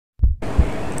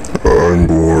I'm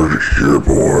bored, you're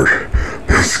bored.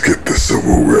 Let's get this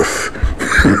over with.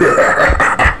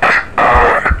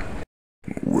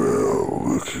 Well,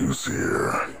 look who's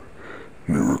here.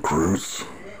 New recruits?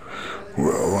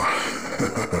 Well,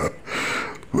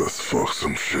 let's fuck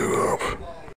some shit up.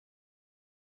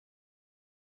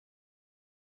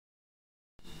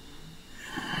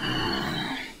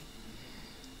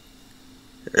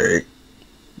 Hey.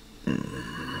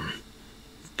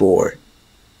 Boy.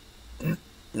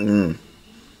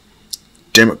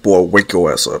 Damn it, boy, wake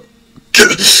your ass up.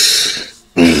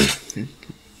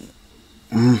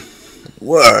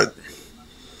 What?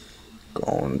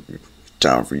 Going,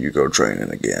 time for you to go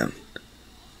training again.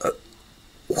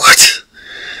 What?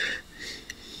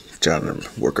 Time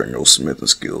to work on your smithing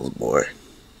skills, boy.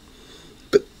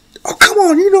 But, oh, come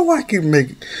on, you know I can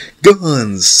make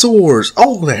guns, swords,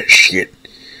 all that shit.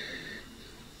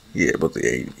 Yeah, but they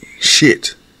ain't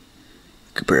shit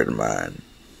compared to mine.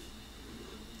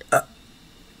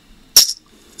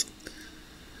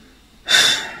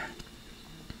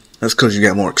 That's because you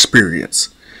got more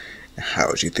experience.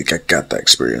 How do you think I got that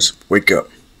experience? Wake up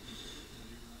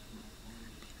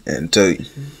and tell you.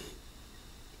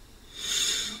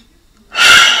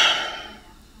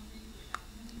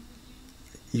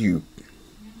 You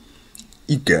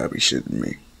gotta be shitting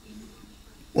me.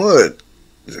 What?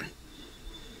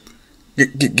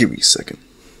 Give me a second.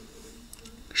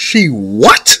 She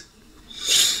what?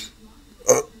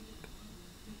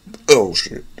 Oh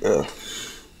shit.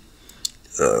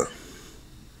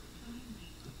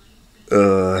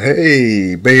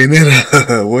 Hey,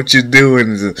 Bayonetta, what you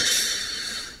doing?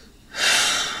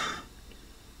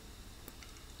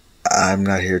 I'm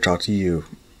not here to talk to you,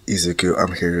 Izuku.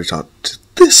 I'm here to talk to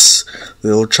this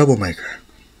little troublemaker.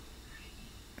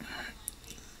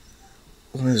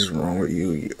 What is wrong with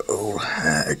you, you old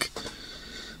hag?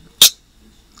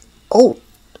 Old,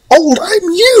 I'm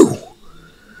you!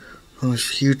 From the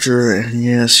future, and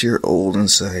yes, you're old and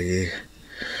saggy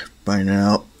by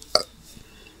now.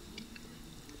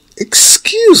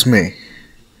 Excuse me.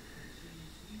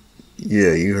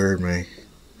 Yeah, you heard me.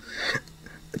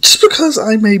 Just because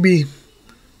I may be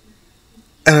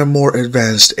at a more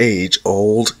advanced age,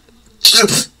 old,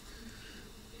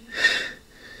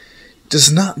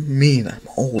 does not mean I'm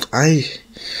old. I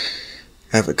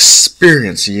have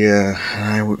experience, yeah. And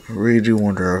I really do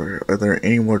wonder, are there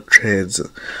any more treads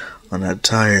on that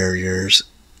tire of yours?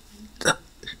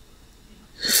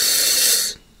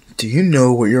 Do you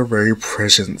know what your very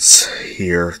presence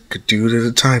here could do to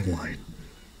the timeline?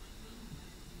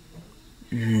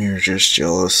 You're just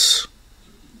jealous.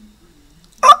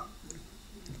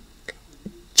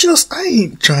 I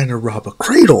ain't trying to rob a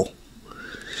cradle.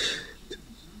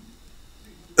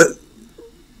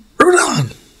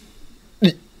 Rodin!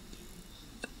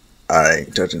 I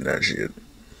ain't touching that shit.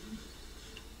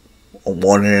 On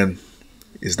one hand,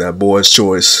 it's that boy's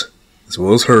choice, as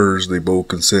well as hers, they both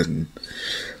consenting.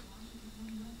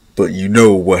 But you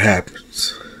know what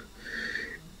happens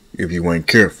if you ain't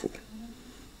careful.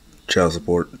 Child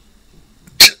support.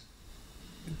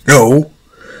 No.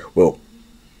 Well,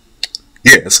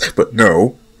 yes, but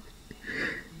no.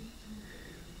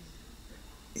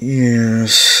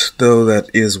 Yes, though that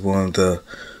is one of the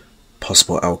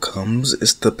possible outcomes.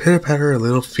 It's the pitter-patter of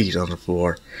little feet on the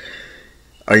floor.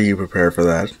 Are you prepared for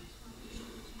that?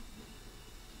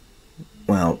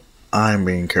 Well, I'm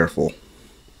being careful.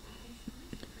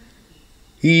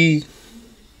 He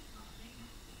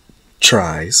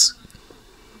tries.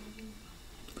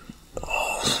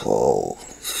 Oh,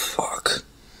 fuck.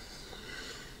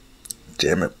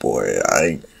 Damn it, boy.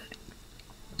 I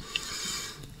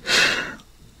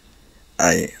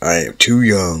am too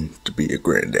young to be a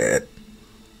granddad.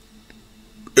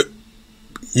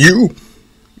 You?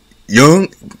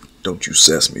 Young? Don't you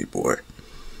sass me, boy.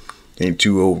 Ain't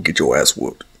too old to get your ass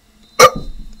whooped.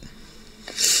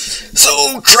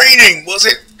 So, training, was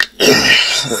it?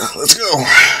 Let's go.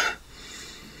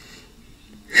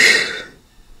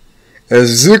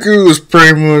 As Zuku was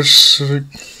pretty much...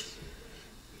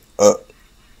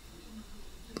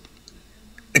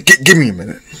 give me a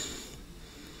minute.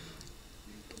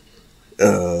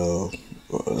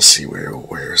 Let's see,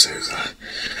 where is it?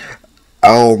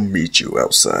 I'll meet you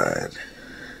outside.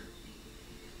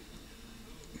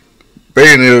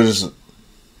 Bayonetta's...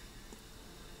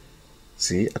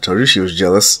 See, I told you she was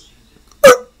jealous.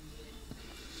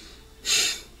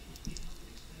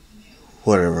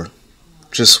 Whatever.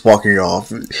 Just walking off.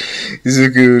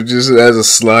 Izuku just has a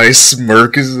sly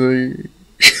smirk. Is like,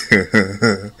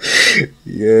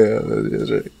 yeah,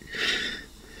 that's right.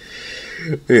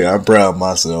 Yeah, I'm proud of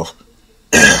myself.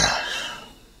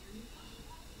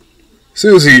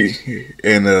 Susie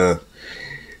and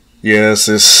Yes,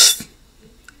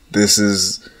 this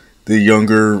is the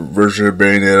younger version of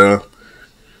Bayonetta.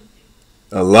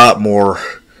 A lot more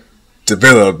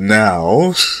developed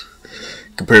now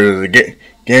compared to the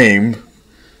game.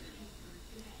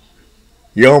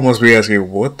 You almost be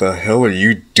asking, what the hell are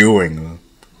you doing?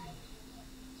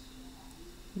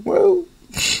 Well,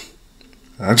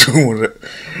 I'm doing it.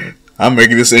 I'm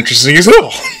making this interesting as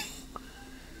hell.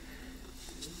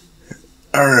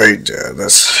 Alright,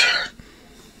 let's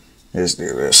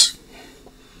do this.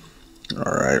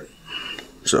 Alright,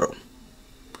 so,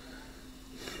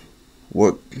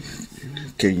 what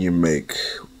can you make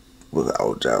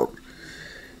without doubt?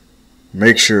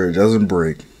 Make sure it doesn't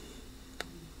break,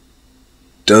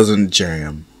 doesn't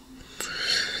jam.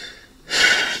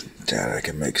 Dad, I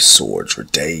can make swords for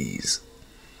days.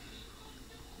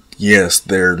 Yes,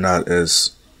 they're not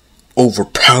as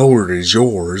overpowered as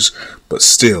yours, but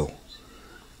still,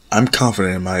 I'm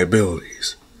confident in my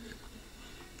abilities.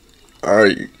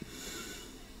 Alright.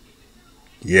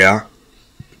 Yeah?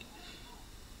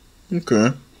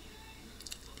 Okay.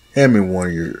 Hand me one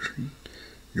of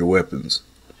your weapons.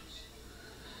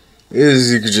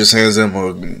 You could just hand them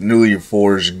a newly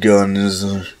forged gun.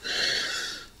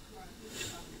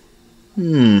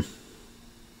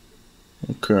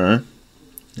 Okay.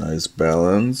 Nice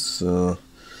balance. A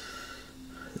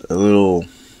little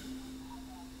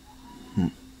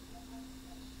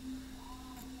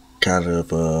kind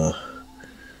of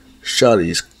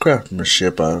shoddy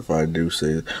craftsmanship, if I do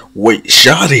say that. Wait,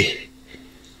 shoddy?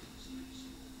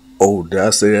 Oh, did I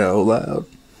say that out loud?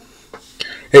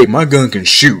 Hey, my gun can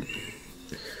shoot.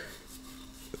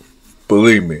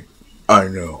 Believe me, I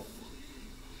know.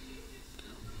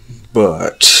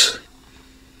 But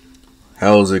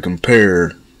how does it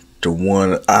compare to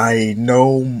one I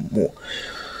know more?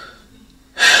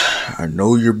 I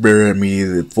know you're better at me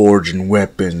than forging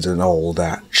weapons and all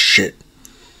that shit.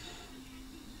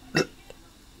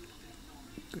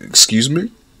 Excuse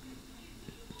me?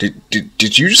 Did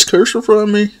you just curse in front of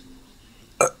me?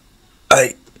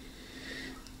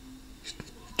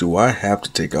 Do I have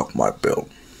to take off my belt?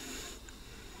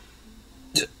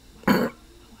 You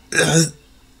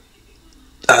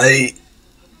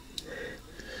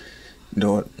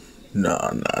know what?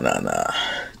 Nah.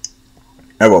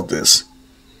 How about this?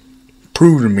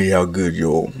 Prove to me how good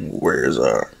your wares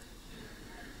are.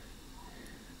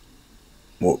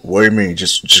 What do you mean?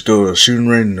 Just go to a shooting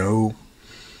range? No.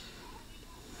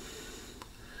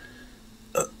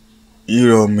 You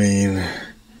know what I mean?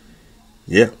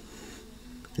 Yeah.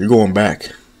 You're going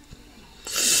back.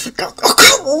 Oh,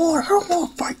 come on. I don't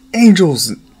want to fight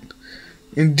angels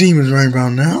and demons right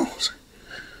about now.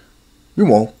 You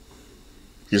won't.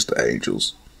 Just the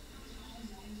angels.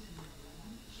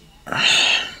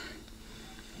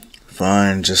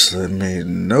 Fine, just let me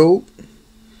know.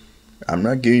 I'm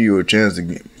not giving you a chance to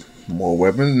get more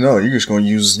weapons. No, you're just going to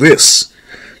use this.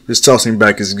 Just tossing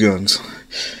back his guns.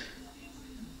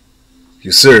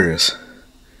 You serious?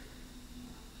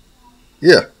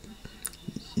 Yeah.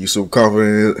 You so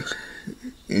confident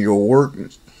in your work?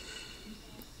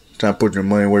 Time to put your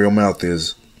money where your mouth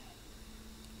is.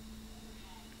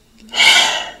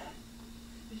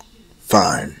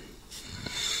 Fine.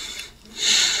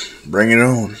 Bring it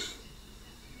on.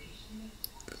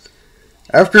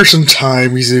 After some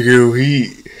time, he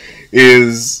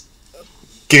is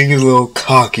getting a little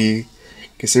cocky,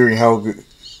 considering how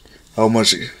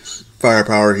much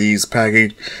firepower he's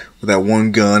packing with that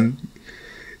one gun.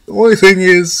 The only thing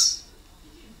is,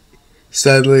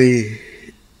 sadly,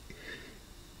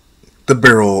 the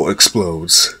barrel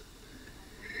explodes.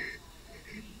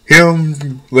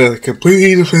 Him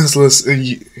completely defenseless and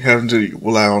having to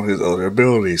rely on his other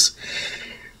abilities.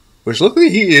 Which luckily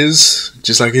he is,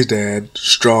 just like his dad,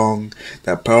 strong,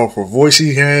 that powerful voice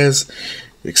he has,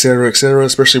 etc.,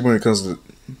 especially when it comes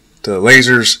to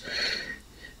lasers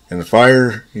and the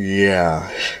fire.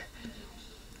 Yeah.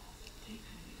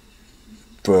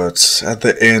 But at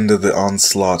the end of the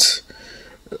onslaught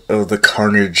of the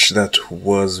carnage that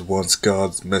was once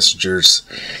God's messengers,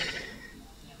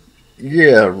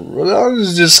 yeah, Rodin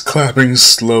is just clapping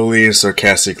slowly and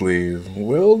sarcastically.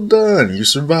 Well done, you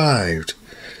survived.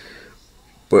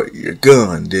 But your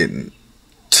gun didn't.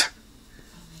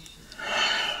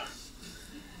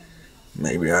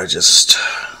 Maybe I just...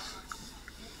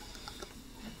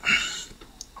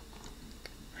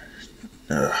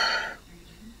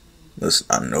 Listen,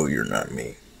 I know you're not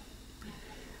me.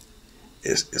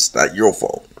 It's not your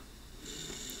fault.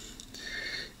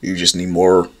 You just need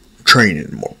more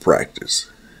training, more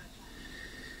practice.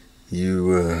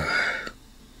 You,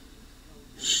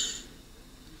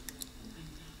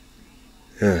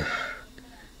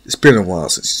 It's been a while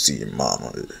since you see your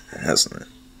mama, hasn't it?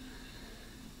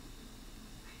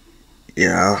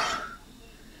 Yeah,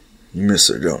 you miss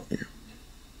her, don't you?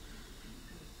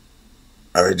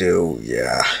 I do,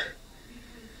 yeah.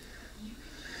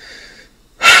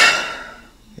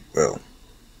 Well,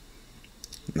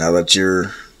 now that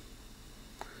you're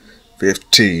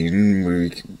 15,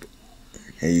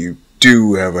 and you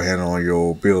do have a handle on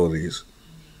your abilities.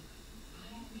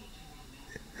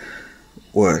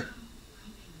 What?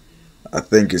 I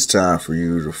think it's time for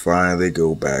you to finally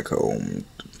go back home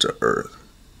to Earth.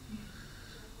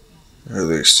 At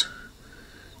least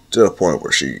to a point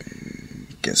where she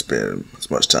can spend as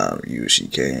much time with you as she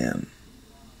can.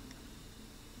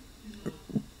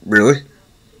 Really?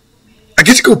 I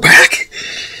get to go back?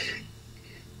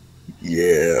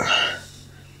 Yeah.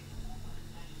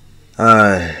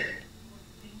 I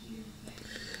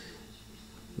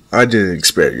didn't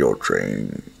expect your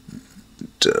training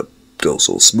to go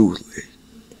so smoothly.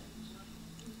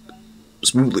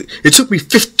 It took me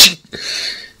 15.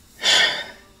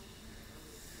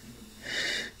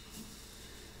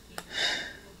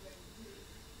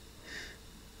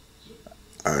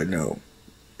 I know.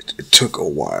 It took a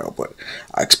while, but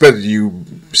I expected you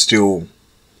still.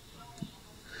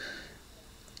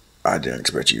 I didn't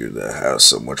expect you to have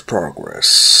so much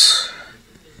progress.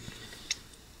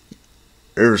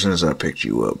 Ever since I picked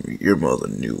you up, your mother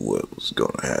knew what was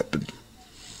going to happen.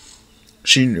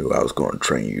 She knew I was going to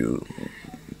train you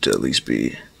to at least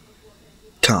be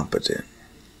competent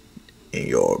in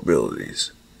your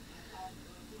abilities.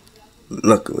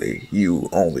 Luckily, you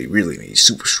only really need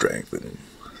super strength and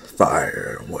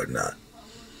fire and whatnot.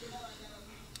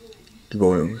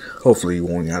 Hopefully you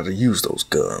won't have to use those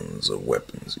guns or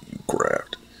weapons that you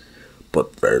craft. But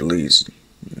at the very least,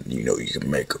 you know you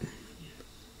can make them.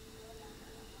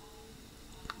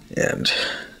 And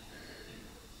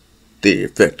they're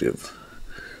effective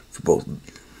for both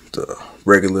the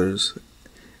regulars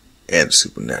and the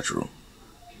supernatural.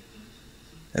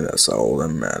 And that's all that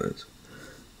matters.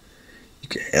 You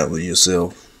can handle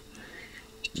yourself.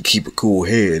 You can keep a cool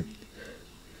head.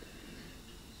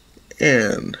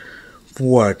 And from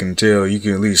what I can tell, you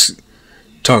can at least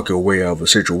talk your way out of a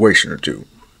situation or two.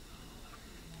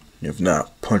 If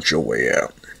not, punch your way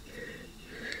out.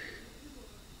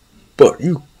 But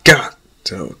you got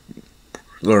to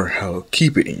learn how to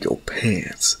keep it in your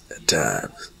pants at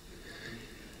times.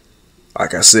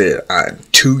 Like I said, I'm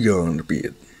too young to be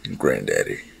a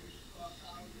granddaddy.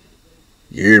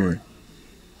 You hear me?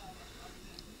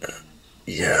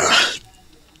 Yeah,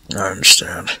 I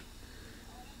understand.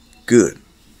 Good.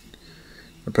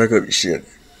 Now pack up your shit.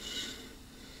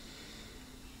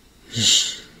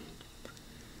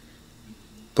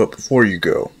 But before you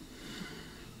go,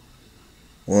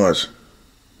 what?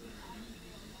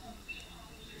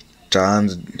 Time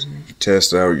to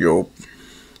test out your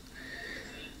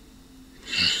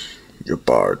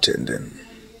bartending.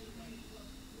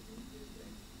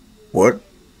 What?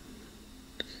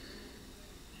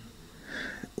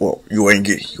 Well, you ain't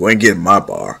getting my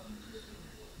bar.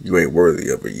 You ain't worthy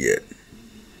of it yet.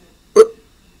 But,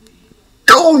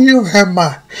 oh, you have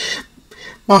my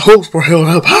hopes were held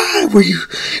up high. Were you?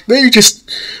 They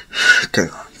just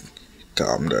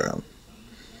calm down.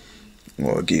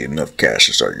 Well, get enough cash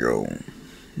to start your own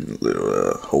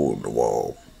little hole in the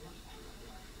wall.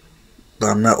 But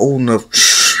I'm not old enough.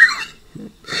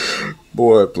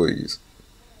 Boy, please.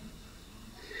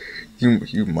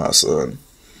 You my son.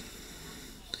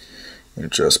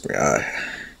 And trust me,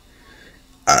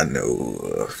 I know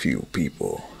a few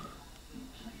people.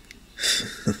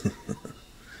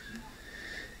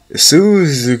 As soon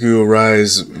as Zuko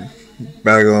arrives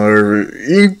back on Earth,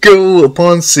 Inko,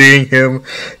 upon seeing him,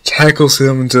 tackles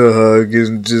him into a hug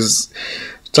and just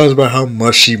talks about how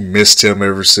much she missed him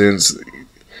ever since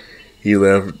he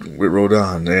left with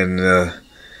Rodin. And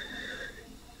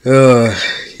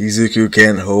Izuku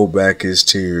can't hold back his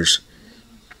tears.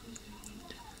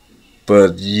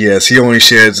 But yes, he only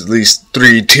sheds at least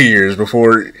 3 tears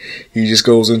before he just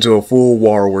goes into a full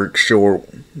waterworks show.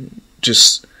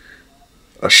 Just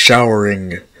a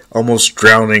showering, almost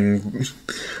drowning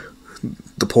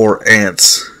the poor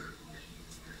ants.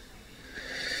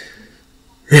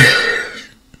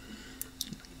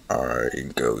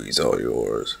 Alright, go, he's all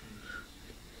yours.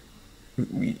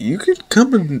 You could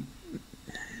come and...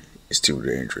 It's too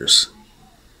dangerous.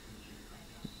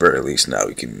 But at least now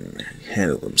he can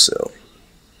handle himself.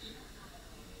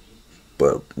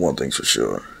 But one thing's for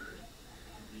sure.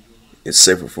 It's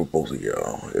safer for both of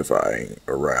y'all if I ain't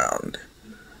around.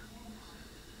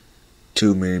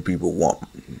 Too many people want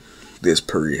this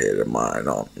pretty head of mine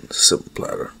on the silver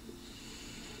platter.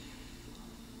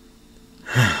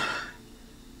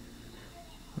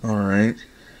 Alright.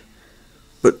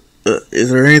 But, is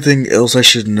there anything else I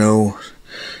should know?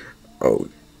 Oh,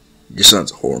 your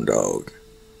son's a horn dog.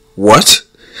 What?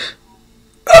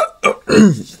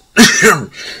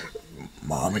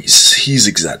 Mom, he's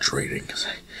exaggerating.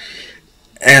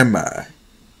 Am I?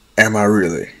 Am I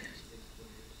really?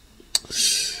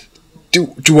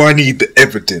 Do I need the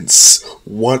evidence?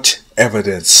 What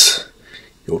evidence?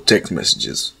 Your text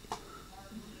messages.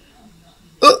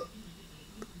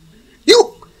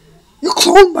 You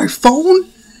cloned my phone?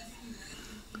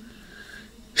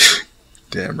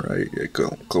 Damn right, yeah,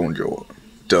 cloned your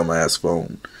dumbass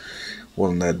phone.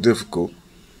 Wasn't that difficult.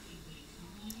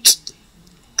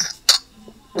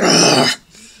 Man,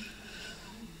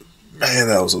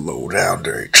 that was a low down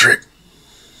dirty trick.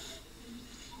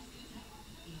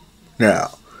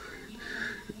 Now,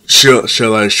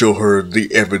 shall I show her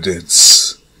the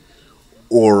evidence?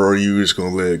 Or are you just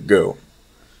gonna let it go?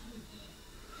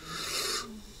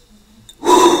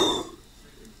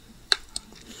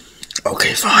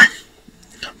 Okay, fine.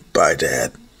 Bye,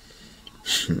 Dad.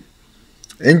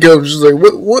 And Gil's just like,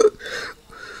 what?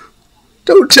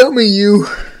 Don't tell me you.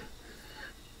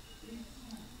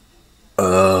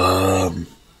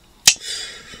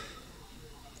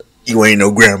 You ain't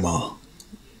no grandma.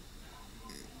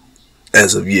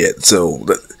 As of yet, so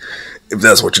if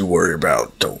that's what you worry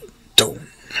about, don't.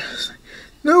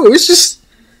 No, it's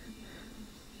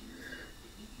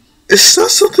not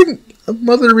something a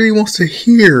mother really wants to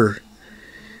hear.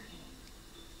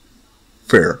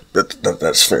 Fair.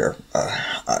 That's fair.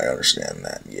 I understand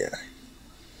that, yeah.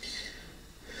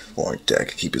 Like Dad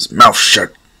can keep his mouth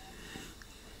shut.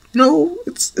 No,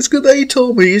 it's good that he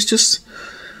told me. It's just...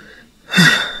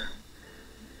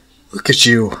 Look at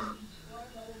you.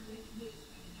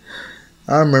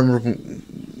 I remember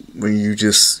when you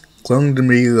just clung to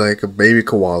me like a baby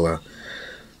koala.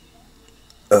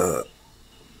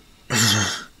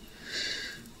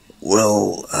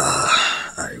 Well,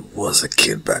 I was a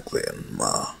kid back then,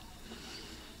 Ma.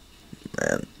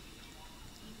 Man,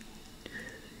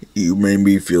 you made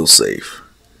me feel safe.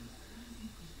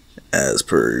 As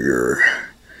per your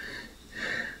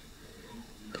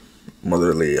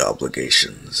motherly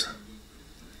obligations.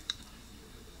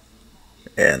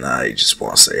 And I just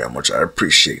want to say how much I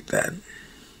appreciate that. And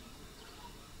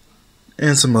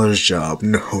it's a mother's job.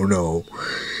 No.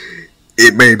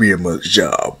 It may be a mother's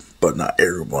job, but not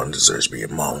everyone deserves to be a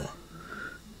mama.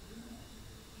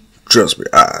 Trust me,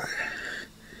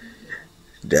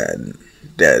 Dad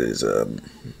has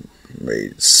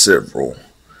made several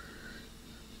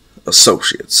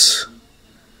associates.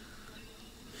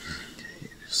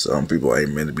 Some people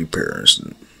ain't meant to be parents.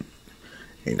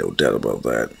 Ain't no doubt about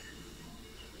that.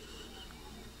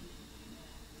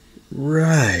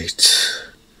 Right.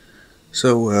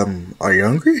 So, are you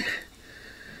hungry?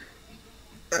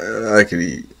 I could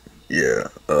eat. Yeah,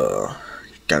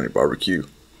 county barbecue.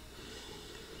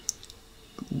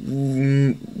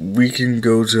 We can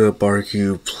go to a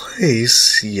barbecue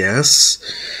place, yes.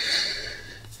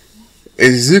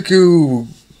 Is Zuko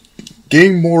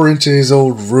getting more into his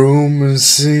old room and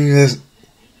seeing that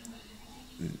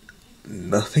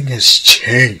nothing has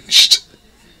changed?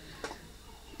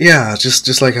 Yeah,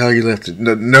 just like how you left it.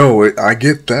 No, I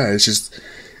get that. It's just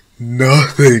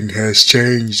nothing has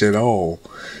changed at all.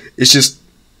 It's just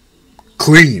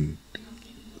clean.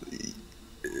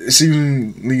 It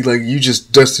seems like you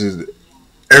just dusted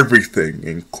everything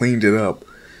and cleaned it up,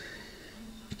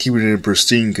 keeping it in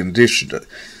pristine condition.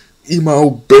 Even my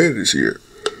old bed is here.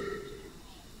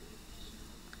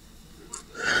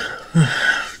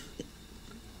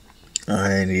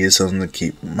 I needed something to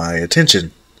keep my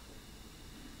attention.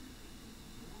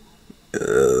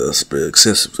 That's a bit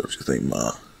excessive, don't you think,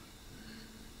 Ma?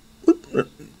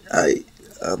 I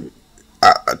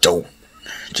don't.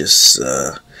 Just,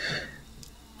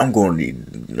 I'm going to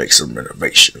need to make some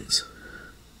renovations.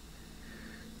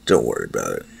 Don't worry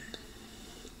about it.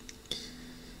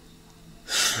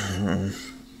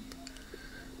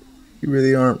 You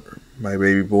really aren't my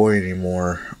baby boy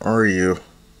anymore, are you?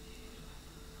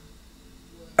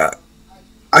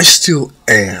 I still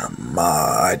am,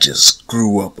 Ma. I just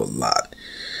grew up a lot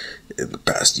in the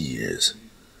past years.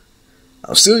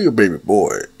 I'm still your baby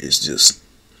boy. It's just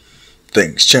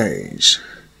things change.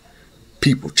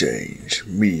 People change,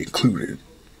 me included.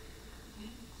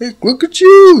 Hey, look at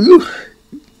you. You're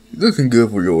looking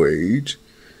good for your age.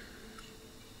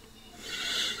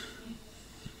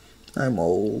 I'm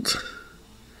old.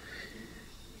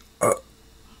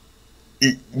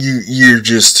 You're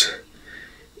just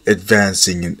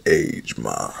advancing in age,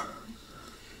 Ma.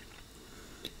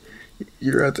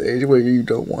 You're at the age where you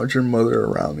don't want your mother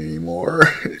around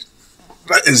anymore.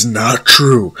 That is not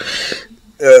true.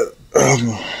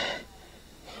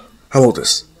 How about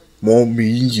this? Won't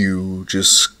me and you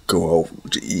just go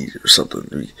out to eat or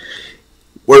something?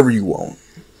 Wherever you want.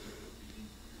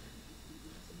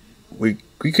 We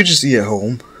could just eat at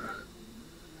home.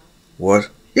 What?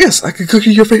 Yes, I could cook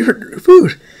you your favorite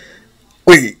food.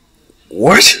 Wait,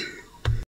 what?